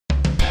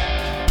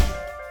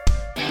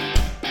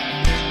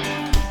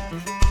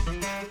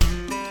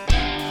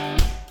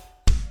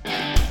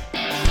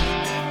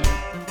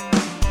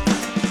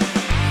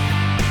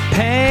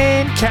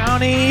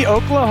County,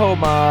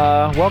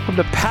 Oklahoma. Welcome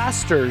to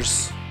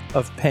Pastors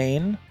of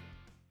Pain.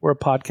 We're a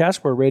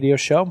podcast. We're a radio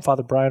show. I'm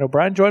Father Brian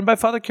O'Brien, joined by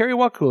Father Kerry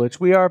Wakulich.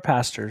 We are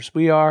pastors.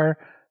 We are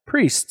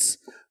priests.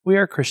 We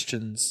are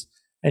Christians.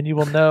 And you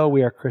will know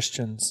we are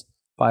Christians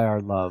by our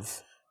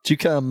love. Did you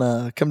come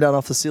down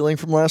off the ceiling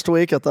from last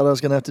week? I thought I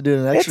was going to have to do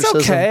an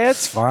exorcism. It's okay.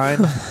 It's fine.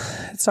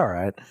 It's all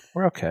right.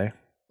 We're okay.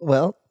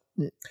 Well,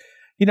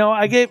 you know,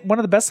 I gave one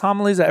of the best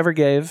homilies I ever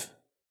gave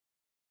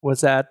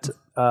was at,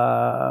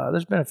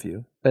 there's been a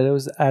few, but it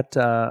was at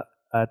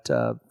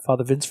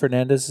Father Vince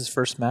Fernandez's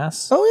first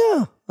Mass. Oh,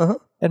 yeah. Uh-huh.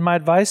 And my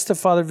advice to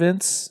Father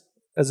Vince,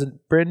 as a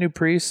brand new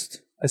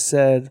priest, I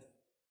said,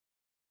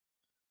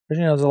 you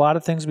know, there's a lot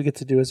of things we get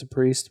to do as a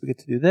priest. We get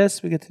to do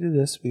this, we get to do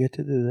this, we get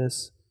to do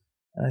this.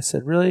 And I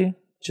said, really,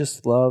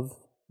 just love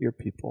your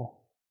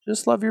people.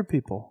 Just love your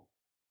people.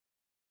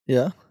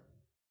 Yeah.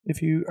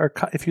 If you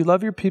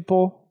love your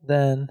people,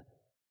 then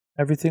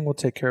everything will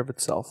take care of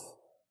itself.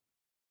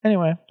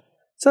 Anyway,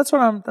 so that's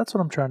what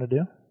I'm trying to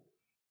do.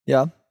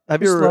 Yeah.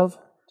 Love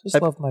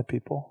my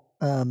people.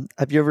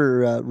 Have you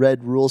ever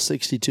read Rule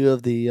 62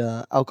 of the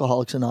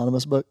Alcoholics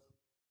Anonymous book?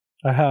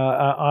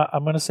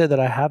 I'm going to say that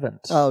I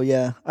haven't. Oh,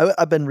 yeah.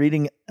 I've been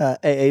reading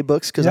AA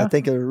books because I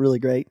think they're really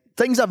great.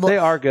 They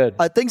are good.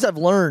 Things I've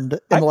learned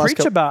in the last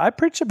couple. I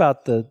preach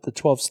about the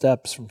 12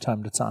 steps from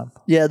time to time.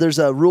 Yeah, there's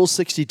a Rule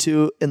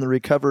 62 in the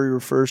recovery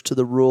refers to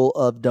the rule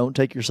of don't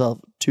take yourself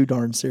too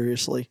darn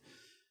seriously.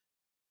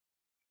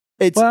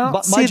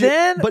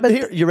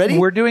 Here, you ready?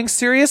 We're doing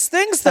serious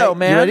things though,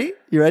 man.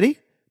 You ready?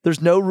 There's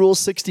no Rule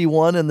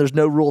 61 and there's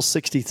no Rule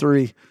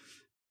 63.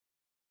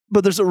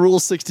 But there's a Rule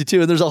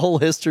 62 and there's a whole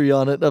history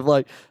on it of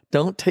like,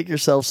 don't take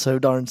yourself so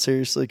darn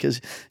seriously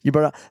because you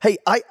burn out. Hey,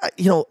 I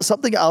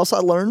something else I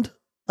learned.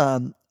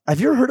 Have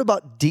you ever heard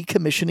about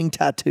decommissioning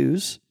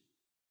tattoos?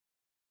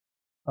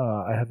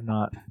 I have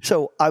not.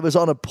 So I was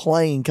on a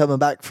plane coming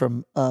back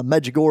from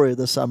Medjugorje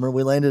this summer.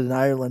 We landed in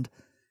Ireland,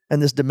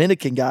 and this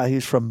Dominican guy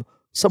who's from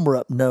somewhere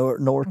up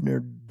north near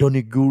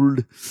Donegal.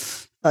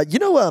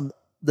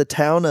 The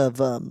town of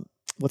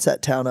what's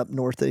that town up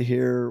north of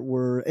here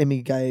where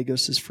Amy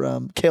Gallegos is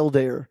from?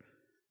 Kildare.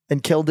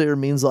 And Kildare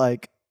means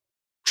like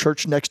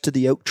church next to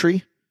the oak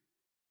tree.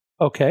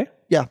 Okay.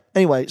 Yeah.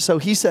 Anyway, so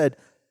he said,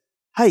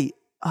 hey,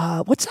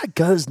 what's that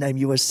girl's name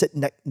you were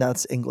sitting next? No,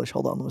 it's English.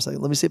 Hold on a second.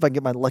 Let me see if I can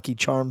get my Lucky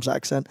Charms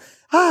accent.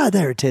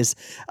 There it is.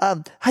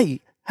 Hey,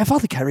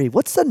 Father Kerry,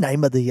 what's the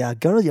name of the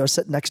girl you're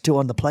sitting next to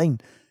on the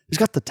plane? Who's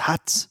got the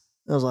tats?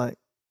 I was like,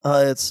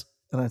 and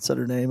I said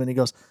her name, and he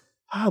goes,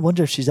 I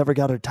wonder if she's ever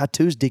got her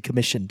tattoos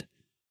decommissioned.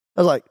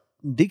 I was like,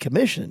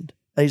 decommissioned?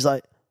 And he's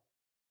like,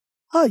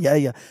 oh,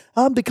 yeah.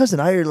 Because in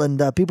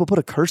Ireland, people put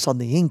a curse on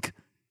the ink,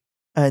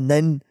 and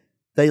then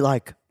they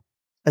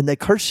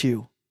curse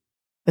you.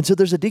 And so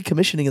there's a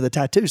decommissioning of the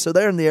tattoos. So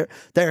they're in the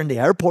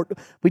airport.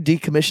 We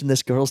decommissioned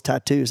this girl's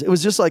tattoos. It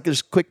was just like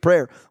this quick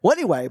prayer. Well,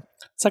 anyway.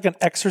 It's like an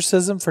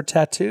exorcism for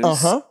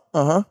tattoos?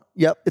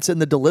 Yep. It's in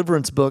the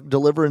Deliverance book,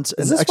 Deliverance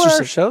and Exorcism. Is this what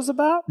our show's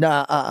about?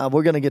 Nah,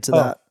 we're going to get to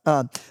that.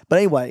 But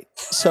anyway,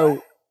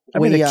 so...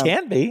 it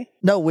can be.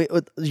 No,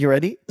 you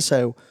ready?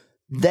 So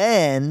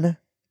then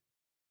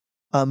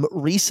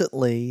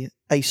recently,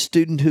 a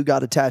student who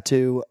got a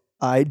tattoo,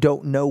 I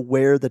don't know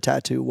where the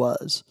tattoo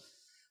was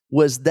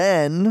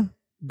then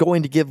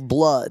going to give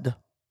blood,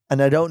 and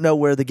I don't know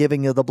where the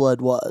giving of the blood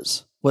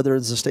was, whether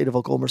it's the state of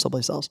Oklahoma or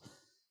someplace else.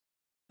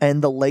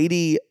 And the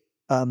lady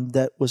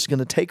that was going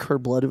to take her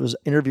blood, who was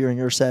interviewing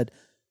her, said,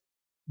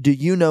 do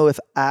you know if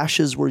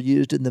ashes were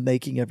used in the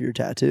making of your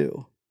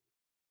tattoo?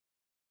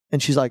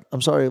 And she's like,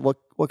 I'm sorry, what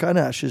kind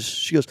of ashes?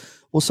 She goes,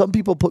 well, some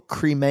people put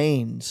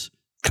cremains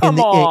in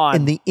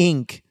the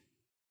ink.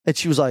 And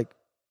she was like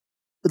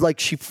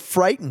she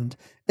frightened.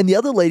 And the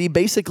other lady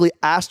basically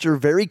asked her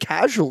very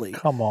casually.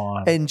 Come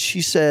on. And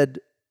she said,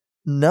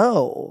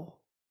 no.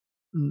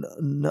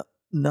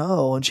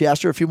 And she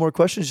asked her a few more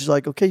questions. She's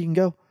like, okay, you can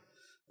go.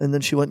 And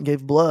then she went and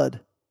gave blood.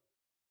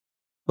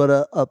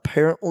 But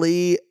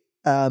apparently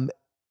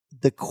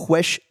the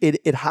question,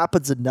 it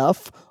happens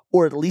enough,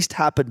 or at least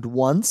happened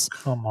once,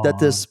 that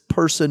this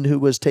person who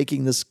was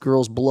taking this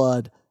girl's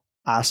blood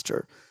asked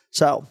her.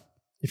 So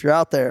if you're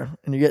out there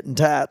and you're getting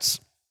tats,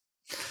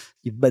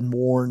 you've been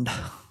warned.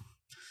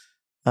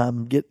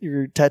 Get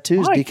your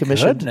tattoos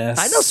decommissioned. Goodness.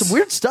 I know some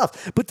weird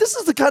stuff, but this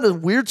is the kind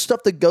of weird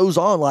stuff that goes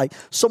on. Like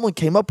someone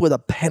came up with a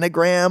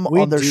pentagram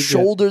on their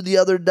shoulder the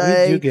other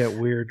day. We do get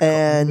weird.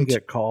 And we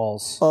get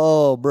calls.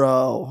 Oh,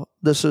 bro,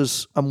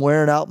 I'm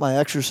wearing out my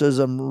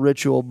exorcism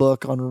ritual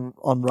book on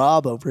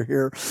Rob over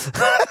here.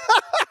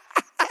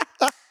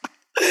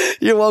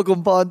 You're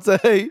welcome, Ponce.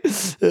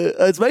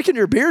 It's making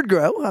your beard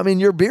grow. I mean,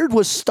 your beard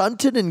was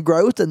stunted in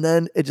growth, and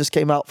then it just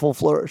came out full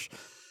flourish.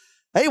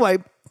 Anyway,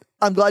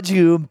 I'm glad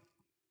you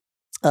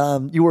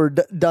were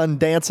done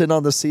dancing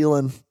on the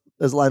ceiling,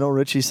 as Lionel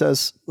Richie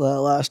says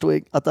last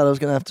week. I thought I was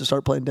going to have to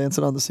start playing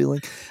Dancing on the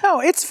Ceiling. No,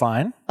 it's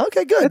fine.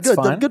 Okay, good. It's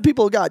fine. The good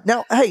people of God.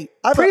 Now, hey.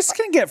 Priests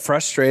can get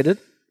frustrated.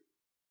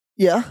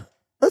 Yeah,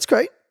 that's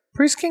great.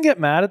 priests can get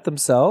mad at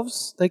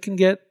themselves. They can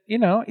get,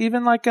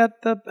 even like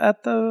at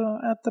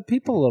the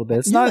people a little bit.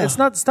 It's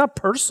not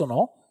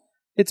personal.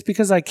 It's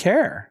because I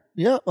care.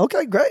 Yeah.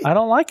 Okay, great. I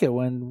don't like it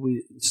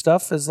when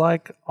stuff is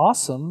like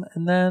awesome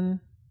and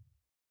then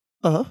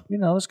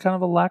there's kind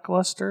of a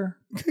lackluster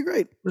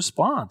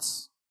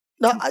response.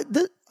 No,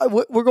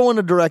 we're going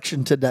a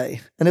direction today,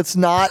 and it's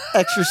not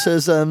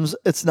exorcisms.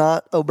 It's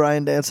not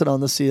O'Brien dancing on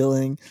the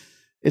ceiling.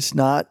 It's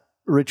not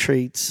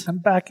retreats. I'm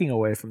backing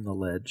away from the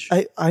ledge.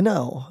 I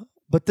know,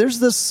 but there's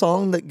this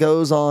song that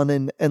goes on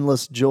in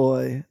endless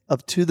joy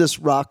of "To This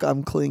Rock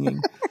I'm Clinging,"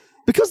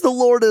 because the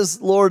Lord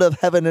is Lord of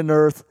heaven and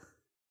earth.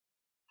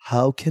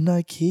 How can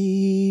I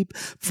keep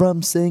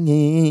from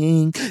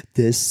singing?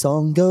 This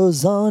song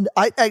goes on.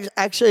 I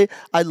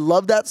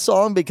love that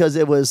song because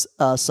it was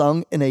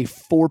sung in a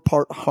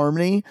 4-part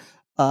harmony,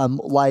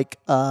 like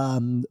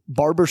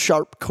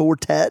barbershop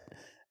quartet.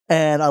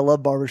 And I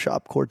love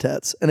barbershop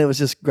quartets. And it was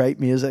just great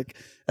music.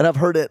 And I've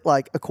heard it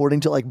like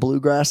according to like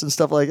bluegrass and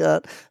stuff like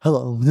that.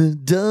 Hello.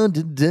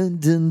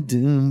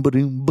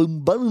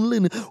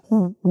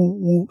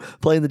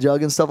 Playing the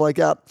jug and stuff like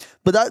that.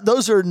 But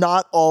those are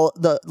not all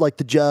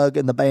the jug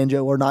and the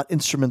banjo are not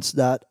instruments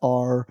that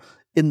are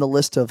in the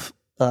list of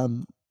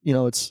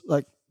it's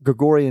like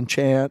Gregorian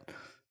chant,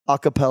 a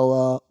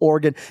cappella,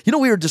 organ.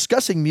 We were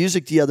discussing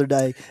music the other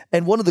day,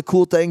 and one of the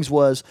cool things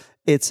was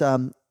it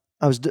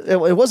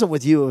wasn't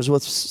with you, it was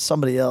with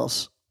somebody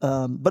else.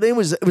 But it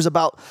was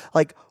about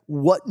like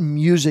what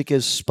music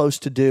is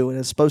supposed to do, and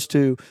it's supposed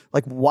to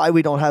like why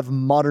we don't have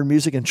modern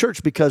music in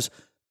church, because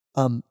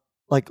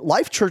like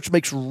Life Church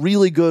makes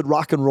really good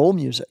rock and roll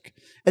music,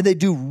 and they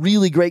do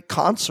really great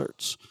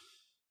concerts.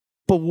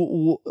 But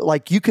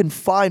like you can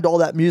find all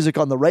that music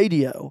on the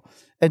radio.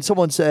 And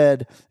someone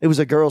said, it was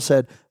a girl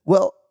said,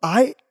 well,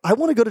 I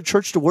want to go to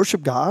church to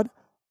worship God.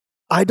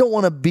 I don't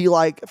want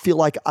to feel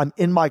like I'm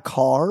in my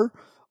car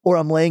or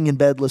I'm laying in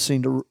bed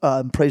listening to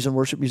praise and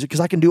worship music,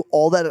 because I can do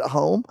all that at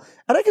home.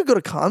 And I could go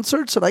to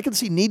concerts and I can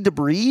see Need to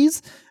Breathe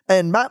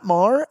and Matt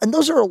Maher. And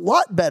those are a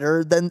lot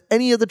better than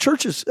any of the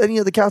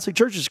Catholic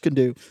churches can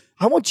do.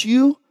 I want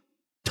you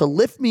to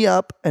lift me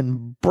up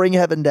and bring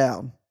heaven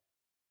down.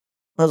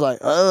 I was like,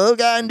 oh,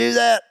 okay, I can do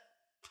that.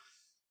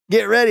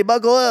 Get ready,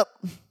 buckle up.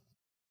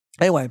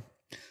 Anyway,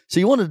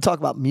 so you wanted to talk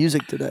about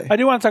music today. I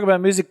do want to talk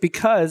about music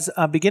because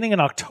beginning in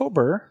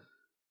October.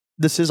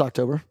 This is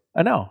October.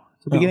 I know.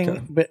 So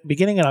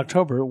beginning in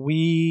October,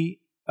 we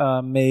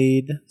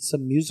made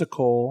some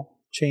musical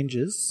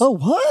changes. Oh,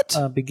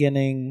 what?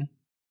 Beginning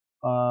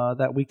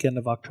that weekend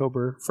of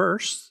October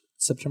 1st,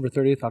 September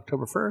 30th,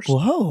 October 1st.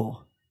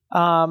 Whoa.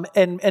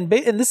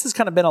 And this has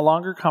kind of been a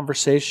longer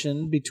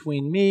conversation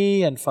between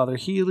me and Father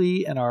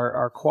Healy and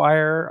our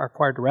choir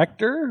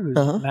director,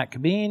 who's Matt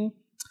Cabine.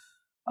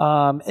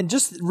 And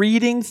just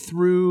reading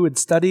through and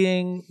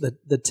studying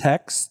the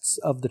texts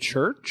of the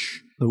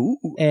church. Ooh.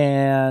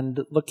 And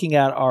looking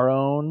at our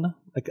own,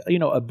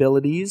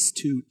 abilities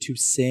to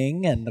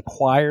sing and the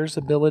choir's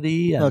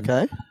ability.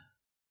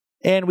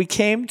 And we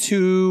came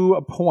to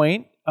a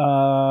point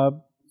a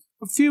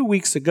few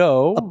weeks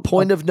ago, a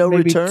point of no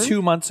return, maybe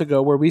 2 months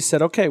ago, where we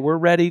said, okay, we're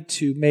ready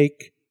to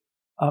make.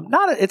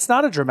 It's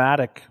not a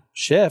dramatic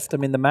shift. I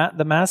mean, the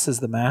mass is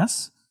the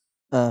mass.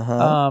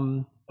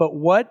 But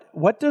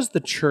what does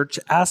the church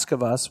ask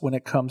of us when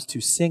it comes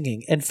to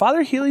singing? And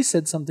Father Healy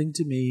said something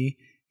to me.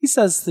 He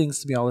says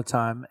things to me all the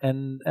time,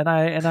 and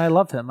I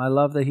love him. I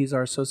love that he's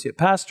our associate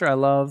pastor.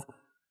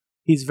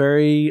 He's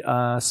very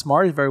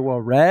smart. He's very well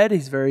read.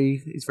 He's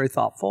very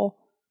thoughtful.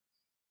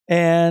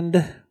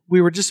 And we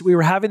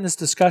were having this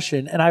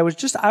discussion, and I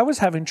was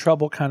having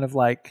trouble kind of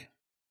like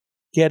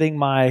getting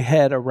my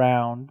head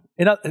around.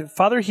 And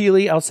Father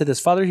Healy, I'll say this: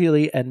 Father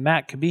Healy and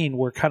Matt Cabine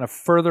were kind of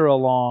further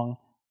along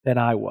than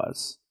I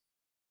was.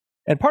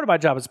 And part of my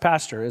job as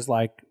pastor is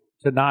like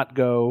to not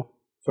go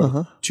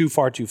too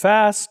far too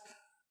fast.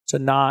 To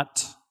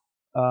not,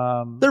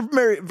 they're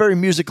very, very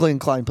musically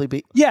inclined.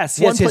 Yes.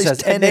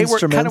 And they were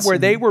kind of where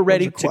they were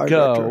ready to go.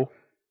 Director.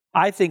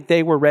 I think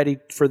they were ready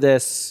for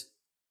this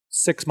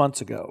 6 months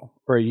ago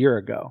or a year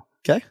ago.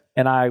 Okay,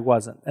 and I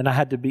wasn't, and I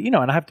had to be, and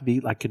I have to be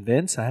like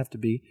convinced. I have to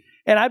be,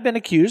 and I've been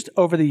accused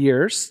over the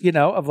years,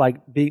 of like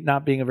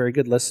not being a very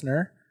good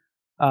listener,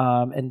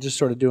 and just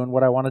sort of doing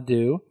what I want to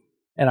do.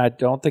 And I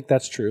don't think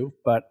that's true,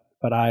 but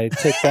I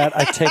take that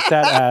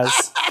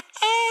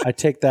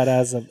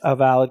as a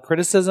valid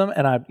criticism,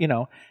 and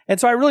and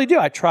so I really do.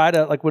 I try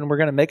to, like, when we're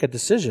going to make a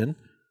decision,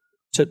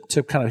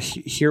 to kind of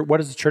hear what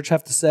does the church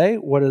have to say,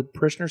 what do the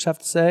parishioners have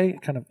to say,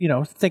 kind of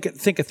think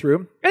it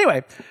through.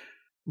 Anyway,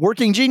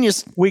 working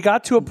genius. We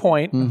got to a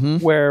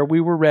point where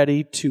we were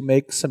ready to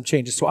make some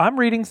changes. So I'm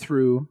reading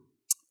through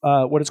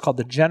what is called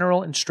the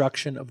General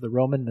Instruction of the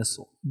Roman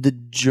Missal, the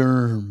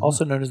Germ,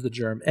 also known as the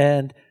Germ,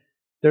 and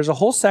there's a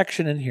whole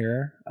section in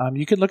here.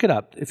 You can look it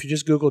up. If you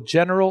just Google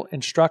General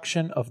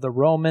Instruction of the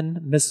Roman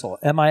Missal,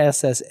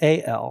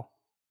 Missal,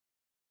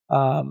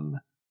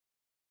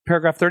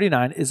 paragraph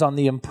 39 is on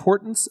the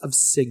importance of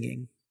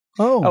singing.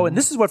 Oh, and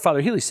this is what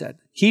Father Healy said.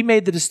 He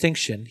made the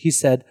distinction. He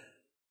said,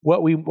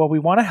 what we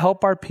want to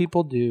help our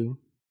people do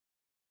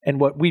And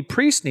what we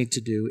priests need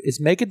to do is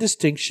make a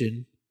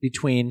distinction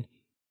between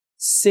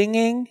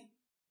singing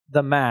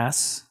the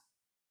Mass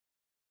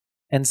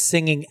and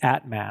singing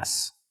at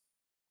Mass.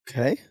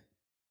 Okay.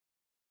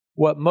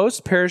 What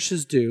most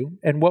parishes do,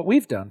 and what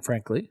we've done,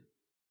 frankly,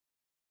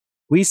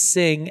 we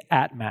sing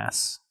at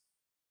Mass.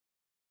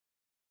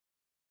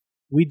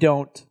 We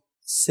don't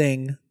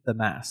sing the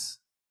Mass.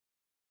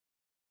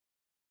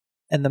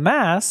 And the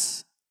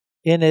Mass,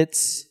 in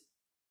its,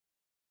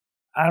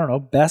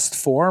 best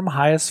form,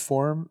 highest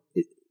form,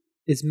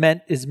 is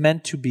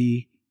meant to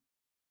be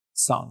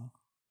sung,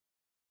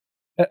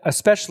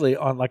 especially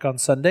on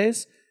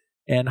Sundays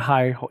and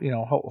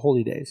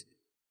holy days.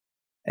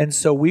 And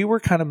so we were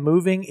kind of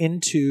moving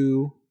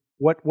into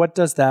what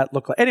does that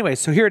look like? Anyway,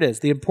 so here it is,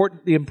 the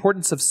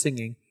importance of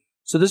singing.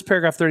 So this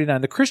paragraph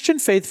 39, the Christian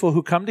faithful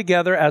who come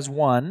together as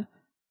one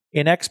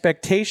in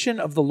expectation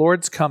of the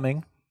Lord's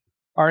coming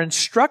are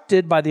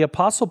instructed by the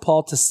Apostle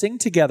Paul to sing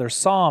together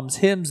psalms,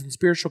 hymns, and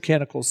spiritual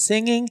canticles.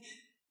 Singing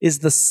is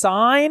the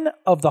sign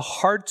of the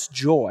heart's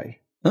joy.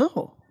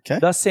 Oh, okay.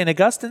 Thus, St.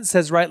 Augustine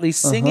says rightly,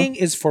 singing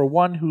is for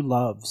one who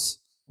loves.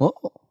 Oh.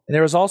 And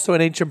there is also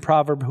an ancient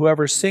proverb,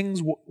 whoever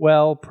sings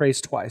well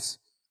prays twice.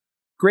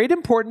 Great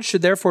importance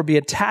should therefore be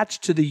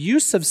attached to the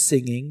use of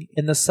singing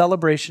in the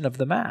celebration of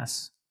the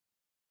Mass,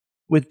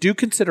 with due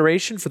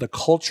consideration for the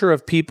culture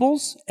of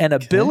peoples and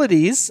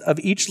abilities of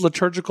each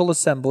liturgical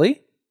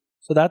assembly.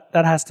 So that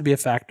has to be a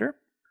factor.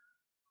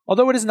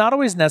 Although it is not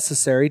always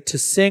necessary to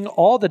sing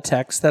all the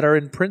texts that are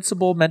in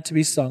principle meant to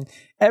be sung,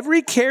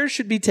 every care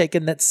should be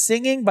taken that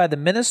singing by the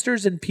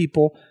ministers and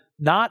people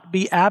not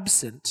be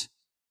absent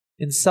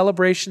in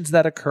celebrations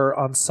that occur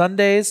on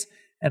Sundays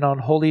and on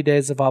holy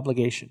days of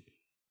obligation.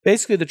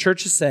 Basically, the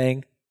church is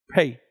saying,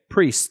 hey,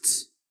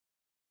 priests,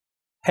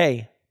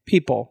 hey,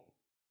 people,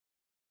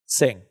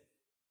 sing.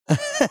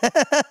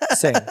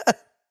 Sing.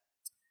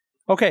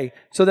 Okay,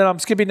 so then I'm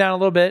skipping down a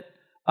little bit.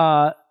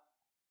 And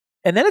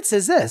then it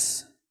says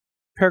this,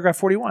 paragraph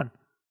 41.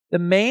 The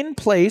main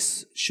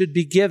place should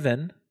be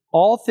given,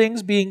 all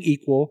things being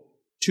equal,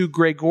 to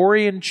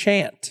Gregorian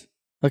chant.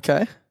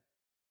 Okay.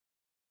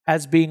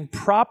 As being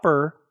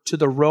proper to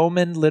the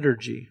Roman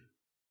liturgy.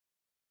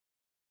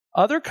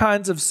 Other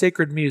kinds of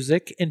sacred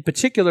music, in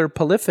particular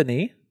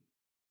polyphony,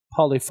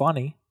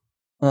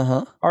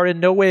 are in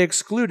no way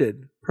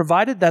excluded,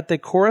 provided that they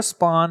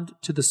correspond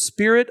to the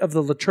spirit of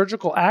the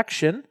liturgical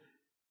action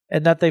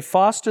and that they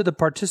foster the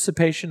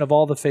participation of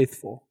all the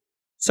faithful.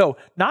 So,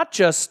 not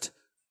just,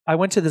 I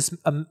went to this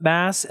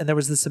Mass and there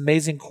was this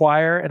amazing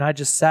choir and I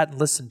just sat and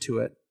listened to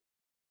it,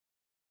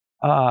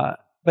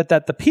 but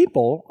that the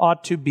people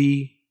ought to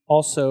be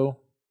also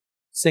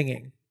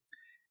singing.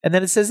 And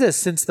then it says this,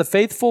 since the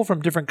faithful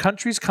from different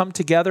countries come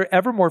together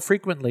ever more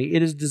frequently,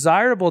 it is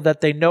desirable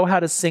that they know how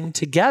to sing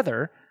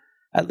together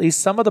at least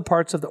some of the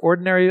parts of the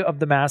ordinary of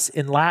the Mass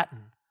in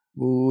Latin.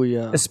 Oh,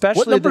 yeah. Especially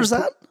what number is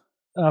that?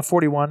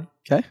 41.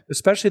 Okay.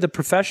 Especially the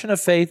profession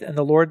of faith and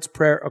the Lord's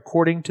Prayer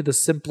according to the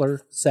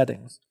simpler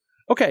settings.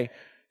 Okay,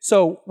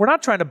 so we're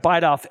not trying to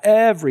bite off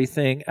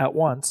everything at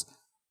once,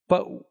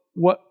 but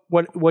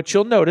what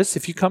you'll notice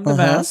if you come to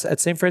Mass at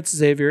St. Francis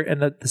Xavier,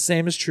 and the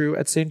same is true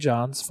at St.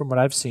 John's from what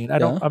I've seen. I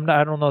don't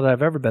know that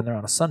I've ever been there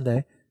on a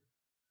Sunday,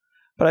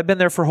 but I've been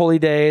there for holy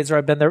days, or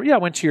I've been there. Yeah, I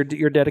went to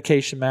your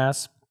dedication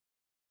Mass.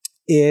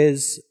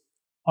 Is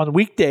on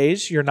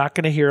weekdays you're not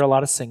going to hear a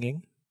lot of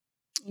singing.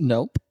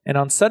 Nope. And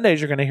on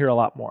Sundays you're going to hear a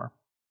lot more.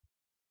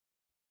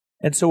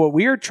 And so what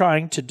we are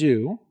trying to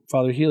do,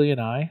 Father Healy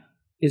and I,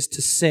 is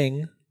to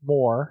sing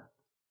more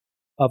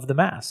of the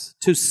Mass,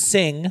 to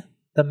sing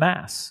the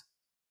Mass.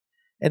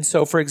 And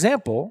so, for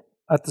example,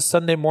 at the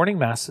Sunday morning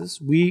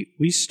Masses, we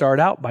start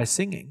out by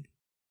singing,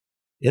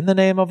 in the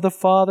name of the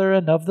Father,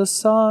 and of the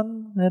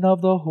Son, and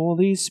of the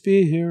Holy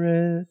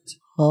Spirit.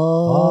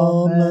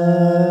 Amen.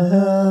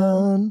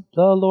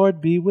 The Lord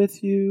be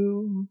with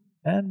you,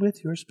 and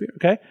with your spirit.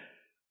 Okay?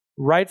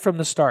 Right from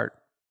the start.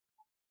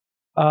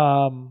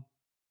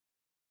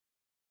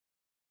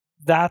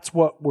 That's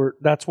what we're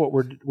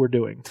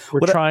doing. We're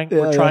trying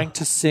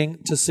to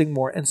sing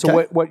more. And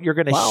so what you're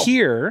going to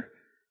hear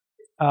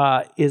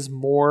is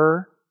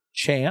more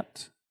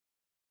chant.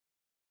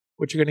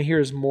 What you're going to hear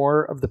is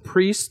more of the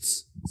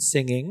priests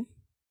singing.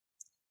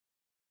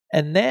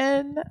 And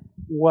then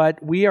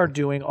what we are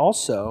doing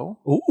also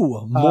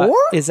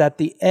is at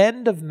the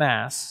end of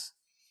Mass,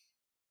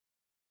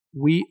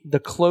 the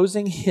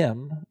closing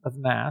hymn of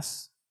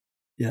Mass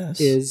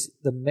is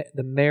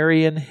the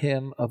Marian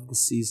hymn of the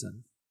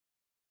season.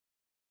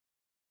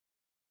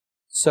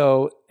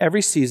 So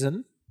every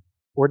season,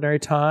 ordinary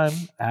time,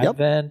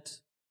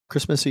 Advent,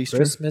 Christmas,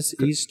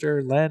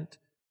 Easter, Lent,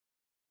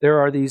 there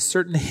are these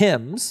certain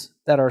hymns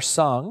that are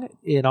sung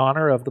in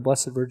honor of the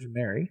Blessed Virgin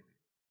Mary,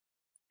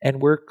 and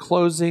we're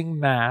closing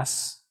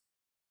Mass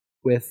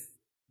with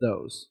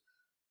those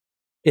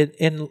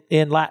in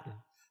Latin.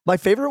 My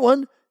favorite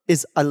one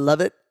is, I love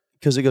it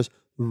because it goes,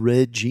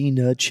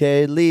 Regina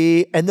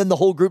Caeli, and then the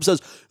whole group says,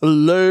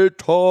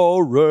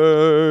 Laetare,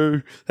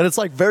 and it's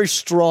like very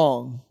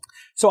strong.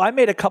 So I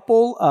made a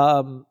couple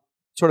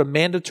sort of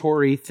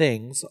mandatory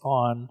things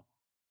on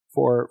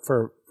for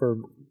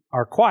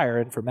our choir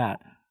and for Matt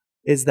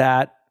is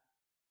that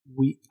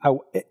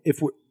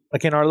if we're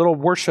like in our little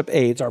worship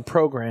aids, our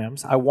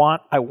programs, I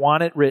want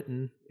it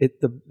written.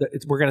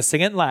 We're going to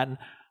sing it in Latin,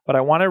 but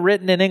I want it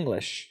written in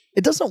English.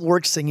 It doesn't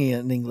work singing it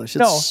in English.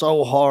 It's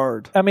so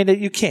hard. I mean,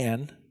 you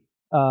can,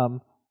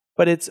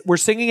 but we're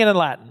singing it in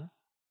Latin.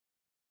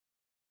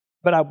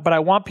 But I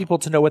want people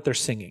to know what they're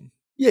singing.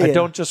 Yeah, I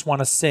don't just want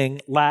to sing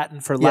Latin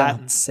for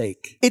Latin's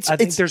sake. I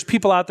think there's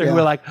people out there who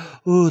are like,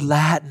 "Ooh,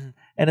 Latin,"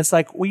 and it's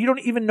like, well, you don't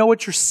even know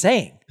what you're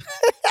saying.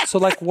 So,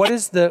 like, what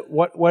is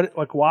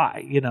like,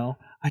 why?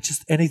 I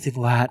just anything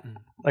Latin.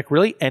 Like,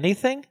 really,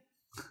 anything?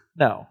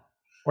 No,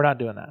 we're not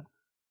doing that.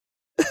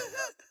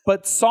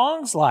 But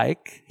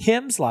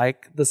hymns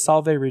like the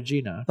Salve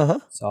Regina,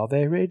 Salve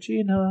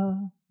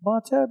Regina,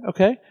 Mater.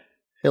 Okay,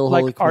 Hail,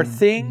 like Holy Queen, are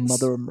things,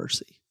 Mother of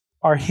Mercy,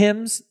 are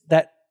hymns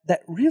that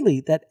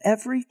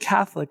every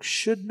Catholic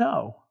should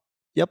know.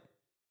 Yep.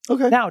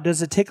 Okay. Now,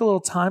 does it take a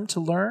little time to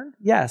learn?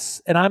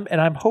 Yes, and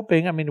I'm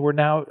hoping. I mean, we're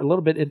now a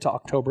little bit into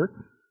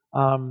October.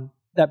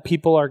 That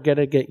people are going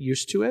to get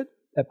used to it.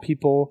 That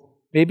people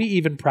maybe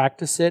even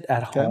practice it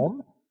at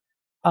home.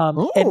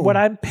 And what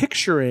I'm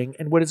picturing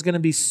and what is going to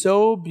be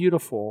so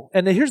beautiful,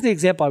 and here's the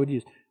example I would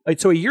use.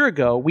 So a year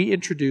ago, we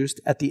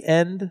introduced at the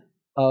end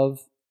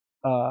of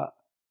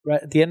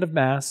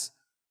Mass,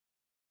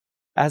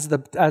 as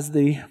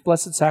the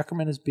Blessed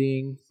Sacrament is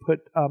being put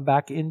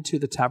back into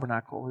the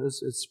tabernacle,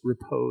 it's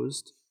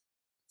reposed,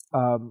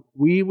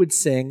 we would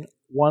sing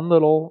one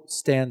little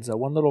stanza,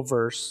 one little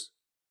verse,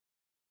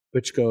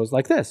 which goes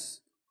like this.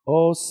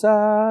 O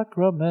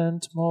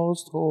sacrament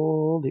most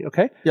holy.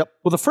 Okay? Yep.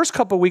 Well, the first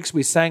couple of weeks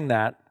we sang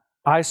that,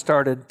 I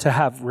started to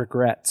have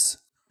regrets.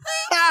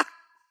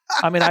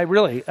 I mean, I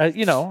really, as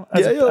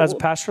a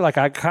pastor, like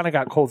I kind of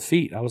got cold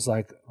feet. I was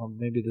like, oh,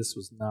 maybe this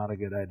was not a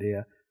good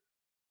idea.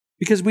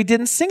 Because we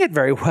didn't sing it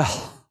very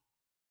well.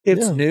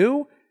 It's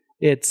new.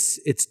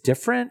 It's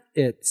different.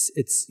 It's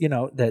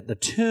the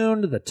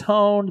tune, the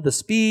tone, the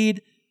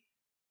speed.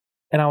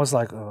 And I was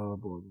like, oh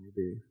boy,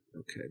 maybe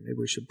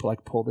we should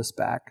pull this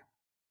back.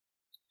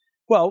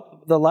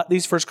 Well,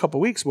 these first couple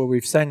of weeks where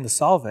we've sang the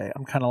Salve,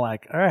 I'm kind of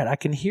like, all right, I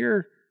can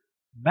hear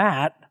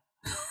Matt,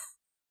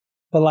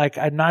 but like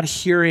I'm not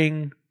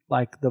hearing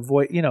like the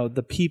voice,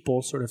 the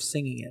people sort of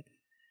singing it.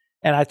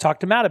 And I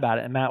talked to Matt about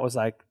it, and Matt was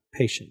like,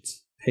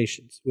 patience,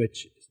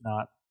 which is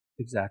not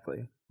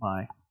exactly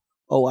my.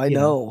 Oh, I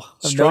know.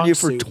 I've known you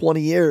for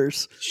 20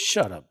 years.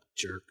 Shut up,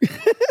 jerk.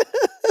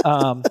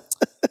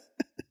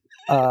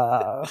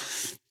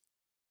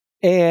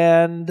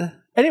 And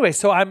anyway,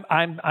 so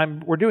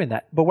we're doing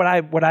that. But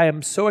what I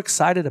am so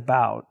excited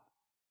about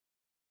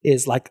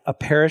is like a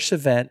parish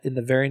event in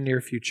the very near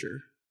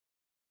future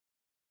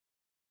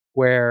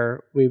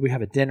where we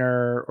have a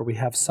dinner or we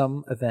have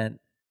some event,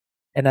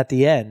 and at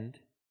the end,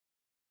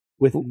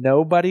 with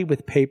nobody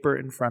with paper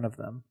in front of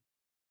them,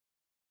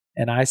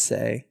 and I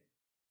say,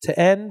 to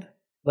end,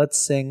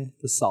 let's sing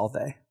the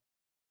Salve.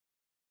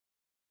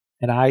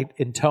 And I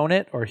intone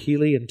it, or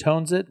Healy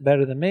intones it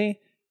better than me,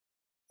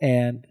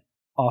 and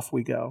off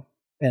we go.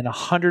 And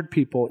 100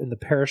 people in the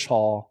parish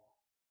hall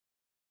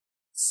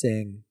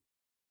sing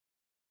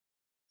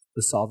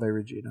the Salve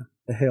Regina,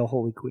 the Hail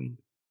Holy Queen.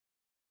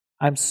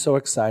 I'm so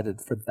excited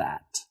for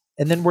that.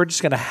 And then we're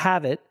just going to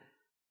have it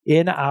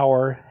in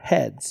our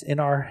heads, in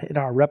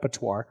our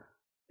repertoire,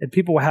 and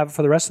people will have it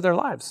for the rest of their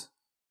lives.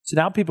 So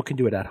now people can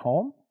do it at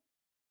home.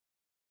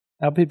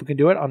 Now people can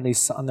do it on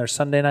their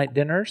Sunday night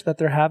dinners that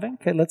they're having.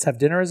 Okay, let's have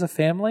dinner as a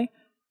family,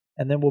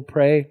 and then we'll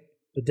pray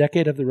the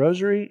Decade of the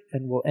Rosary,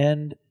 and we'll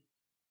end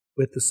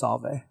with the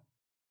Salve.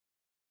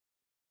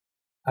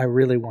 I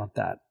really want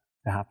that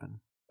to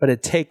happen. But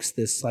it takes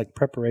this like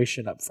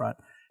preparation up front.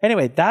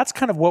 Anyway, that's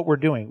kind of what we're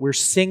doing. We're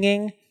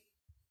singing.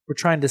 We're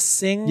trying to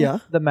sing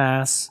the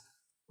Mass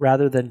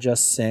rather than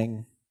just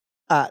sing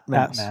at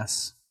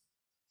Mass.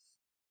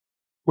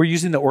 We're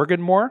using the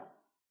organ more.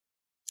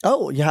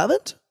 Oh, you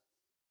haven't?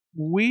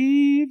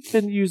 We've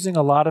been using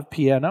a lot of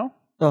piano.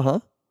 Uh-huh.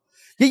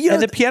 Yeah,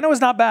 and the piano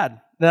is not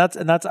bad. That's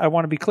I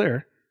want to be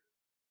clear.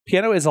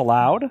 Piano is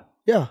allowed.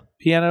 Yeah.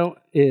 Piano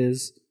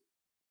is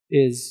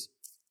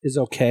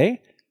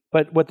okay.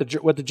 But what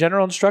the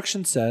general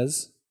instruction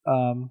says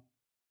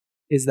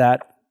is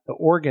that the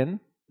organ,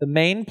 the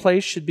main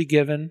place should be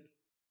given.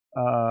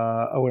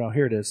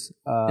 Here it is.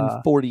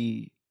 In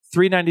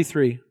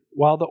 393.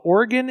 While the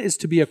organ is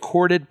to be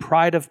accorded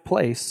pride of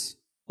place.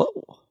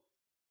 Whoa.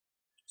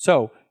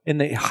 So in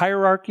the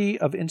hierarchy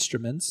of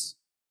instruments,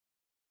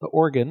 the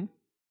organ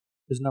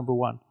is number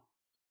one.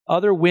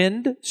 Other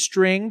wind,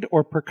 stringed,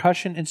 or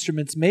percussion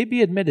instruments may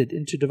be admitted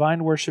into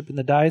divine worship in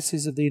the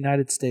Diocese of the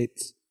United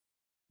States,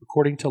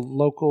 according to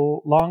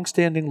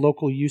long-standing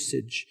local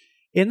usage,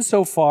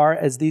 insofar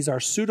as these are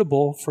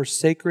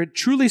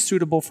truly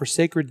suitable for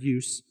sacred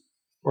use,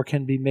 or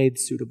can be made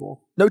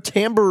suitable. No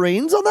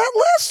tambourines on that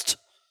list?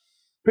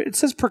 It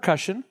says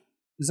percussion.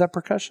 Is that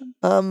percussion?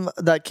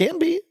 That can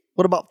be.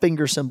 What about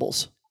finger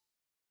cymbals?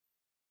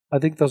 I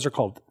think those are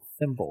called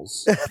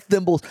thimbles.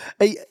 Thimbles.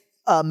 Hey,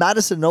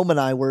 Madison Oman and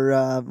I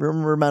were,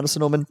 remember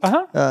Madison Oman?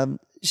 Uh-huh.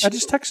 She- I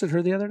just texted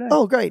her the other day.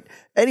 Oh, great.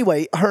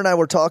 Anyway, her and I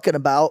were talking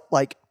about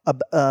like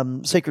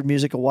sacred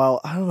music a while.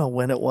 I don't know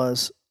when it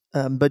was.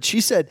 But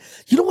she said,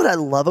 you know what I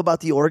love about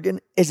the organ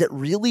is it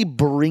really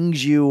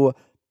brings you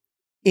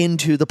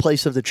into the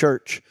place of the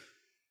church.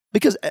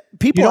 Because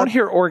people you don't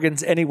hear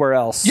organs anywhere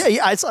else.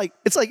 Yeah. It's like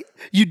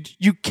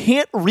you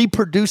can't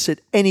reproduce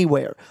it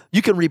anywhere.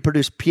 You can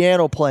reproduce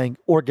piano playing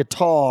or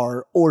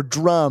guitar or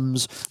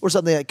drums or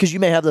something like that because you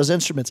may have those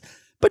instruments.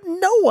 But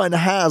no one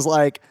has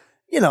like,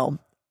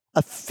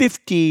 a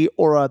 $50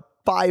 or a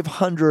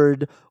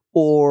 $500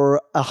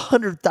 or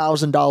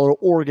 $100,000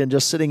 organ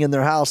just sitting in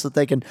their house that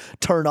they can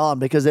turn on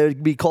because they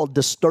would be called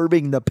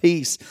disturbing the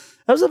peace.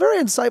 That was a very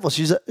insightful.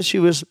 She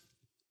was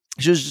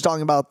just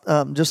talking about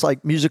just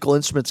like musical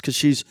instruments because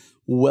she's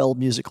well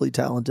musically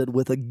talented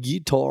with a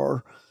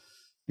guitar.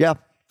 Yeah,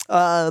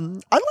 I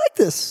like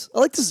this. I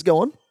like this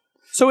going.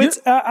 So it's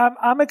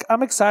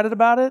I'm excited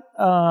about it.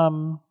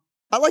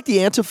 I like the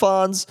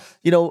antiphons.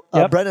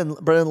 Yep.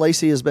 Brennan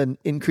Lacey has been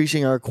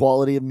increasing our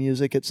quality of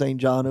music at St.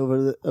 John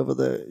over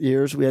the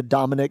years. We had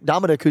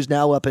Dominic, who's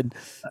now up in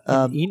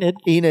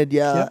Enid,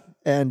 yeah. Yep.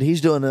 And he's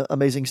doing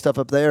amazing stuff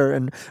up there.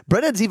 And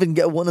Brennan's even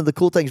one of the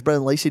cool things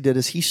Brennan Lacey did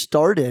is he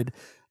started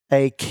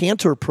a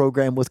cantor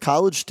program with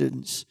college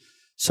students.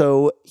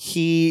 So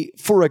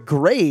for a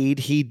grade,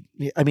 he's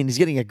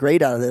getting a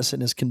grade out of this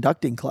in his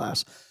conducting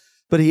class,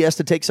 but he has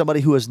to take somebody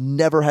who has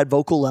never had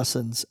vocal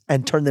lessons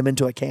and turn them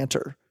into a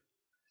cantor.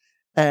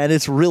 And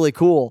it's really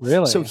cool.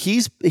 Really? So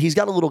he's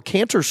got a little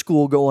cantor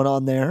school going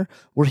on there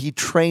where he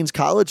trains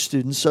college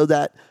students so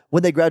that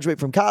when they graduate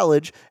from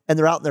college and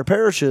they're out in their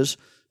parishes,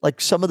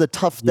 like some of the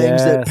tough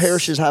things that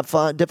parishes have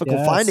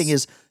difficult finding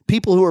is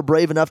people who are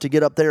brave enough to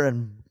get up there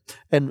and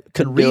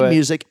can read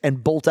music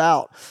and bolt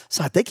out.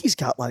 So I think he's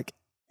got like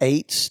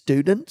 8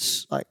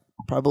 students, like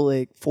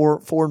probably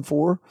 4 and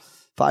 4,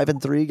 5 and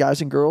 3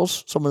 guys and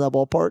girls, somewhere in that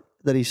ballpark,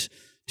 that he's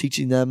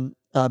teaching them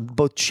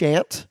both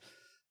chant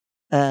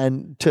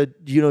and to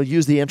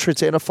use the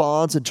entrance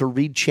antiphons and to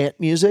read chant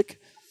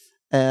music.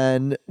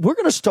 And we're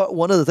going to start.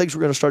 One of the things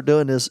we're going to start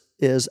doing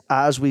is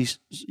as we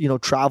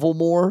travel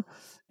more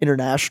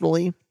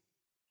internationally,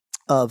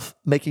 of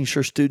making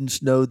sure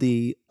students know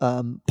the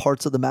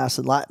parts of the Mass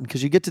in Latin,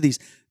 because you get to these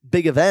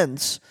big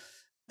events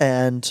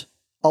and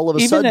all of a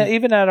sudden,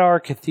 even at our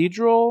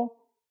cathedral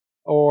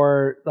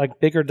or like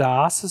bigger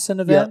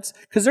diocesan events,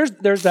 because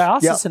there's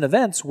diocesan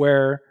events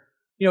where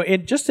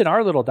in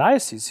our little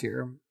diocese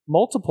here,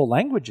 multiple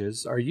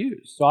languages are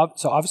used.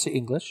 So obviously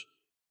English,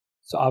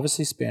 so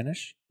obviously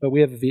Spanish, but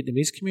we have a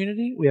Vietnamese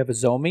community, we have a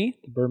Zomi,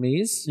 the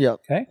Burmese. Yeah.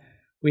 Okay.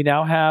 We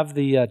now have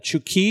the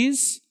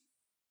Chukis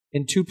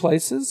in 2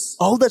 places.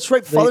 Oh, that's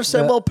right. Father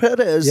Samuel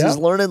Perez is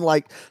learning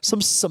like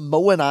some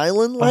Samoan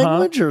island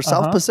language or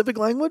South Pacific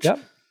language. Yep.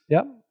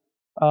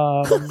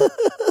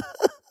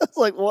 It's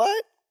like,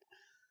 what?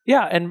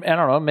 Yeah, and I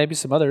don't know, maybe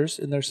some others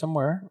in there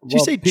somewhere. Did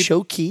you say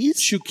Chukis?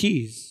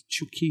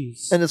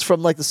 Chukis. And it's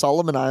from like the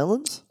Solomon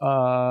Islands?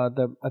 I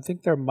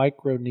think they're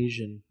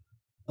Micronesian.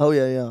 Oh,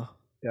 yeah.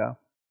 Yeah.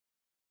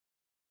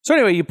 So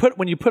anyway,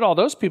 when you put all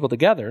those people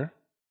together,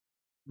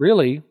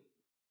 really,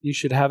 you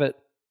should have it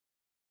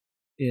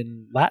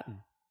in Latin.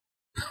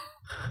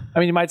 I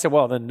mean, you might say,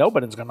 well, then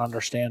nobody's going to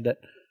understand it.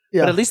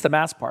 Yeah. But at least the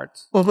Mass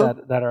parts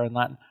that are in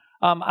Latin.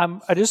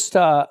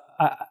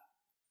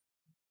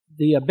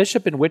 The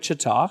bishop in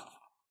Wichita,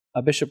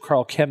 Bishop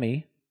Carl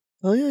Kemme,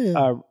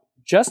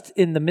 just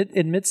in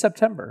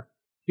mid-September,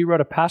 he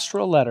wrote a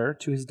pastoral letter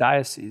to his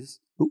diocese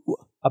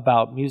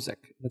about music.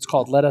 It's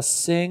called "Let Us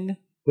Sing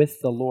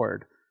with the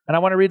Lord," and I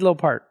want to read a little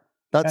part.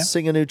 That's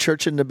Sing a New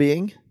Church into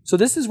Being. So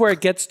this is where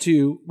it gets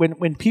to when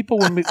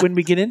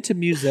we get into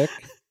music.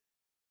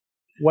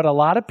 What a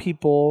lot of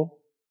people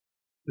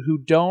who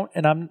don't,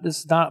 and I'm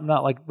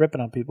not like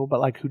ripping on people, but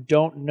like who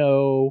don't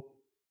know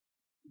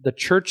the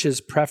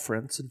church's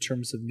preference in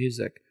terms of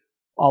music.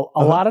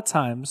 A lot of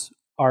times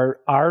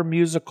our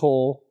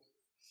musical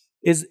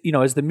is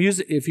the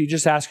music, if you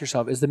just ask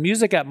yourself, is the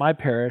music at my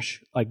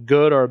parish like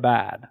good or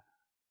bad?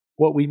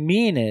 What we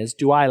mean is,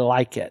 do I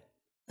like it?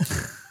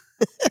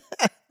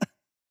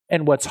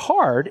 And what's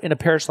hard in a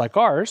parish like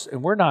ours,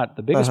 and we're not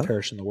the biggest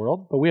parish in the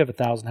world, but we have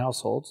 1,000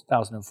 households,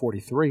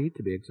 1,043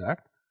 to be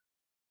exact.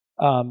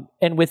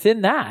 And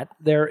within that,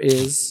 there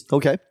is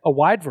a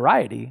wide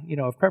variety,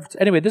 of preference.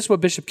 Anyway, this is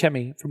what Bishop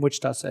Kemme from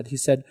Wichita said. He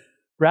said,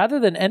 rather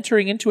than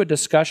entering into a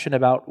discussion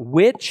about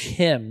which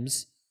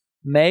hymns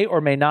may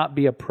or may not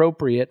be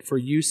appropriate for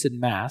use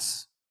in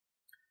Mass,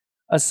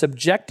 a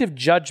subjective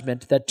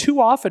judgment that too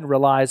often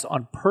relies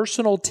on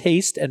personal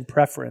taste and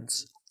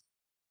preference,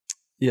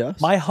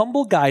 my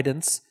humble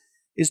guidance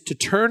is to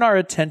turn our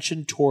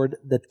attention toward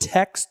the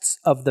texts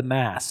of the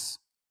Mass,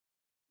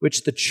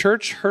 which the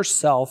Church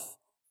herself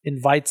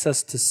invites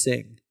us to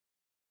sing.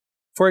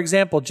 For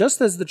example,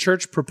 just as the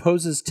Church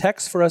proposes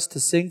texts for us to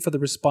sing for the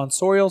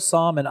responsorial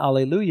psalm and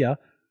Alleluia,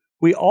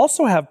 we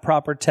also have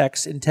proper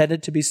texts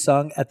intended to be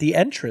sung at the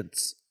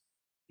entrance,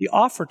 the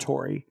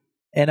offertory,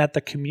 and at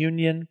the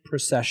communion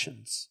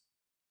processions.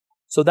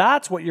 So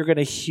that's what you're going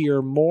to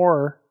hear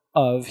more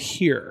of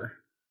here,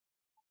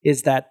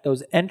 is that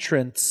those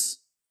entrance,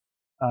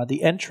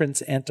 the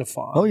entrance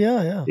antiphon. Oh,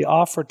 yeah. The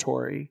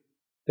offertory,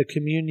 the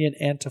communion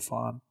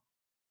antiphon.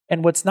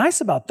 And what's nice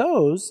about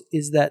those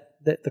is that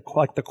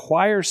the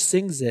choir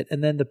sings it,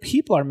 and then the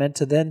people are meant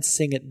to then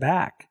sing it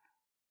back.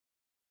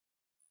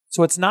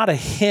 So it's not a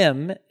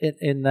hymn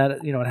in that,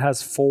 it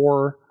has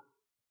four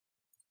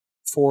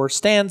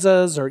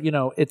stanzas, or,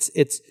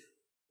 it's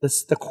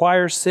this, the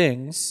choir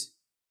sings,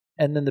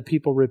 and then the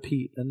people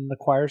repeat, and then the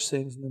choir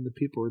sings, and then the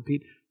people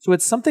repeat. So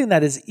it's something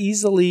that is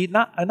easily,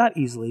 not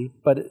easily,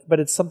 but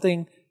it's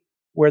something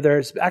where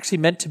there's actually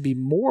meant to be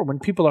more. When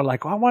people are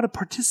like, I want to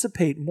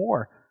participate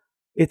more.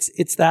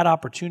 It's that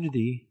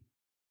opportunity,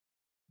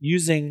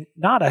 using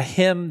not a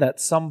hymn that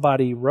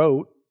somebody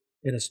wrote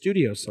in a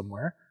studio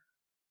somewhere,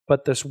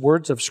 but this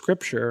words of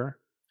Scripture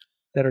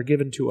that are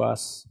given to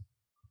us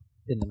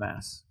in the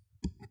Mass.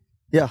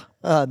 Yeah.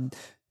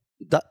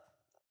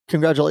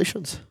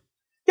 Congratulations.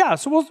 Yeah.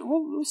 So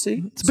we'll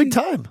see. It's a big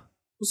time.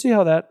 We'll see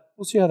how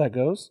that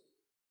goes.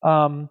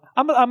 I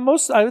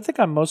think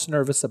I'm most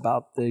nervous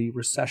about the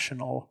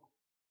recessional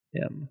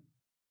hymn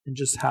and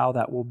just how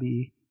that will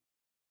be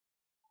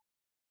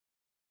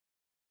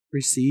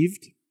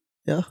received.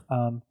 Yeah.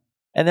 And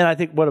then I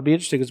think what'll be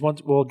interesting is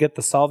once we'll get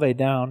the Salve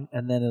down,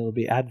 and then it'll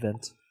be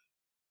Advent.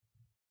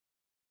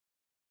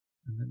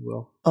 And then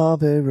we'll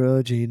Ave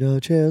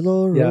Regina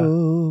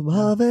Celorum,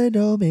 Ave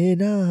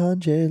Domina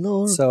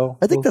Angelorum. So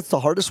I think that's the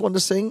hardest one to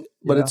sing,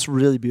 but it's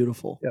really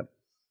beautiful. Yep.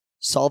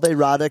 Salve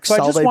Radix,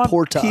 so Salve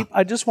Porta.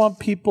 I just want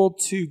people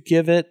to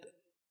give it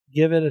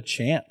a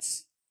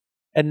chance,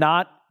 and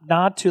not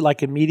to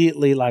like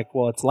immediately like,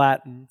 well, it's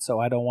Latin, so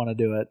I don't want to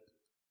do it,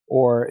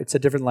 or it's a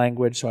different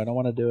language, so I don't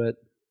want to do it,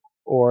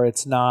 or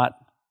it's not,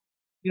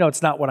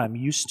 it's not what I'm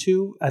used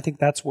to. I think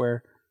that's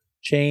where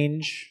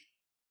change.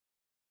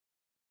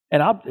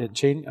 And I'm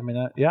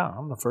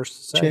the first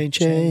to say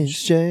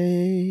change.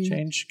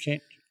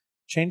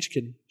 Change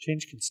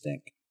can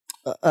stink.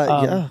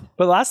 Yeah.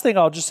 But last thing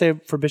I'll just say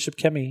for Bishop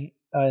Kemi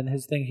in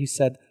his thing, he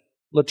said,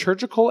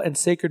 liturgical and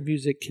sacred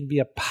music can be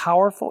a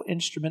powerful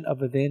instrument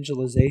of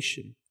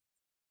evangelization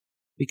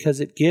because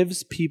it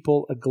gives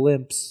people a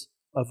glimpse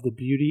of the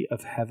beauty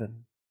of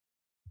heaven.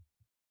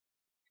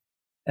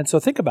 And so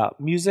think about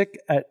music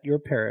at your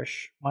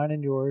parish, mine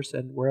and yours,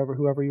 and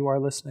whoever you are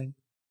listening.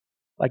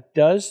 Like,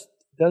 does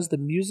the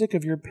music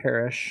of your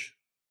parish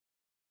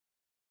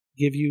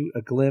give you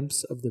a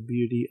glimpse of the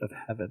beauty of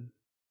heaven?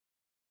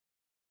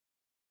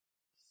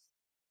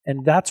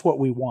 And that's what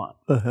we want.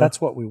 Uh-huh.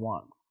 That's what we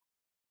want.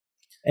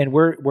 And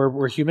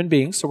we're human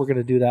beings, so we're going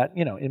to do that,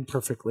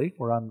 imperfectly.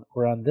 We're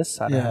on this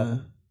side of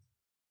heaven.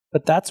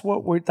 But that's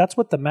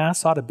what the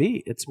Mass ought to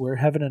be. It's where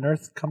heaven and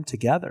earth come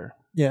together.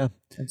 Yeah.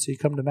 And so you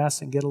come to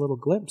Mass and get a little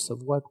glimpse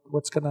of what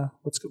it's gonna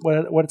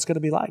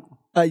be like.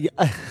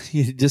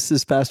 Just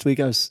this past week,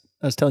 I was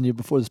telling you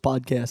before this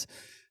podcast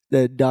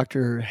that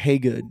Dr.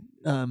 Haygood,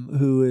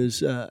 who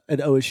is at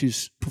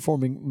OSU's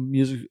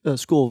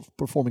School of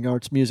Performing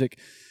Arts Music.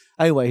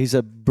 Anyway, he's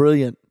a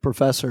brilliant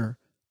professor,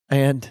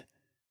 and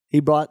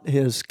he brought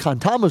his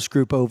cantamus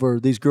group over.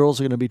 These girls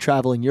are going to be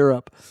traveling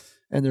Europe,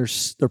 and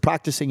they're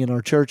practicing in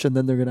our church, and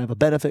then they're going to have a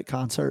benefit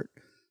concert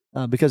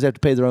because they have to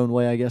pay their own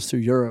way, I guess,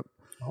 through Europe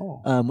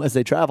as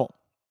they travel.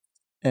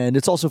 And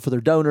it's also for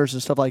their donors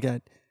and stuff like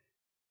that.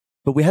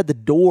 But we had the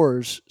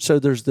doors. So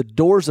there's the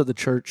doors of the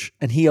church,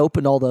 and he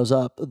opened all those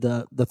up,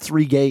 the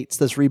three gates,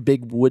 the three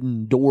big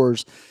wooden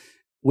doors,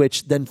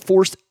 which then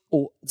forced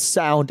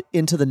sound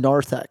into the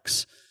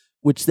narthex,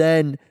 which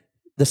then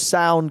the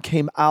sound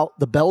came out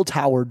the bell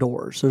tower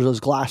doors. There's those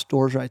glass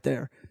doors right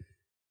there.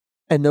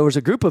 And there was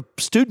a group of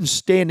students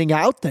standing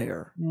out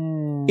there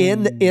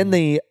in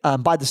the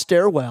by the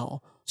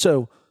stairwell.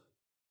 So,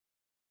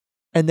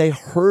 and they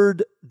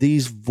heard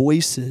these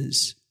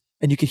voices,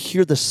 and you could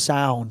hear the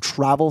sound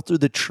travel through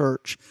the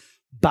church,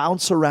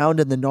 bounce around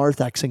in the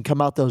narthex, and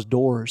come out those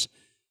doors.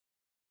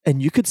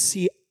 And you could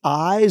see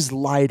eyes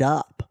light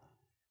up,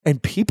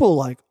 and people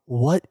like,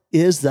 what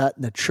is that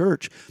in the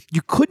church?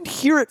 You couldn't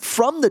hear it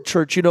from the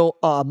church,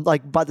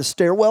 like by the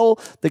stairwell,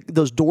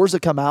 those doors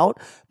that come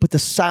out, but the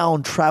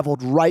sound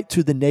traveled right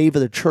through the nave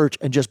of the church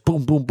and just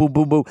boom, boom, boom,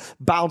 boom, boom,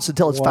 bounced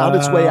until it's found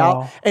its way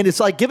out. And it's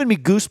like giving me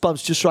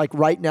goosebumps just like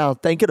right now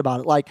thinking about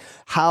it, like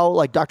how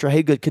like Dr.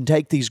 Haygood can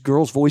take these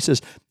girls'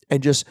 voices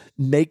and just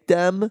make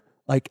them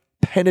like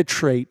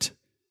penetrate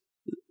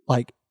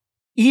like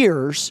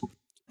ears,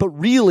 but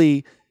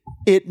really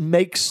it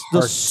makes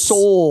the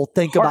soul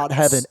think about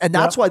heaven. And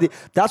that's why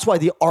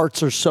the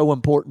arts are so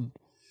important.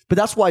 But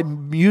that's why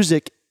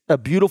music, a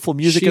beautiful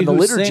music in the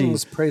liturgy. She who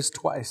sings, prays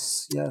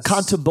twice. Yes.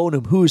 Cantum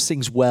bonum, who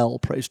sings well,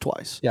 prays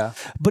twice. Yeah.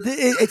 But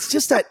it's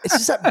just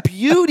that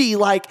beauty,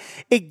 like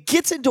it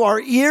gets into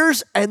our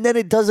ears and then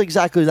it does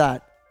exactly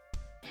that.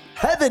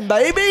 Heaven,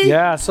 baby.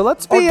 Yeah. So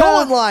let's be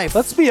life.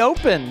 Let's be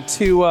open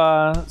to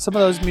some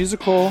of those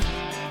musical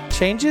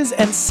changes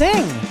and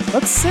sing.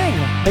 Let's sing.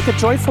 Make a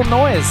joyful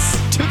noise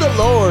to the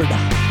Lord.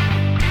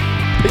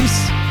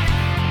 Peace.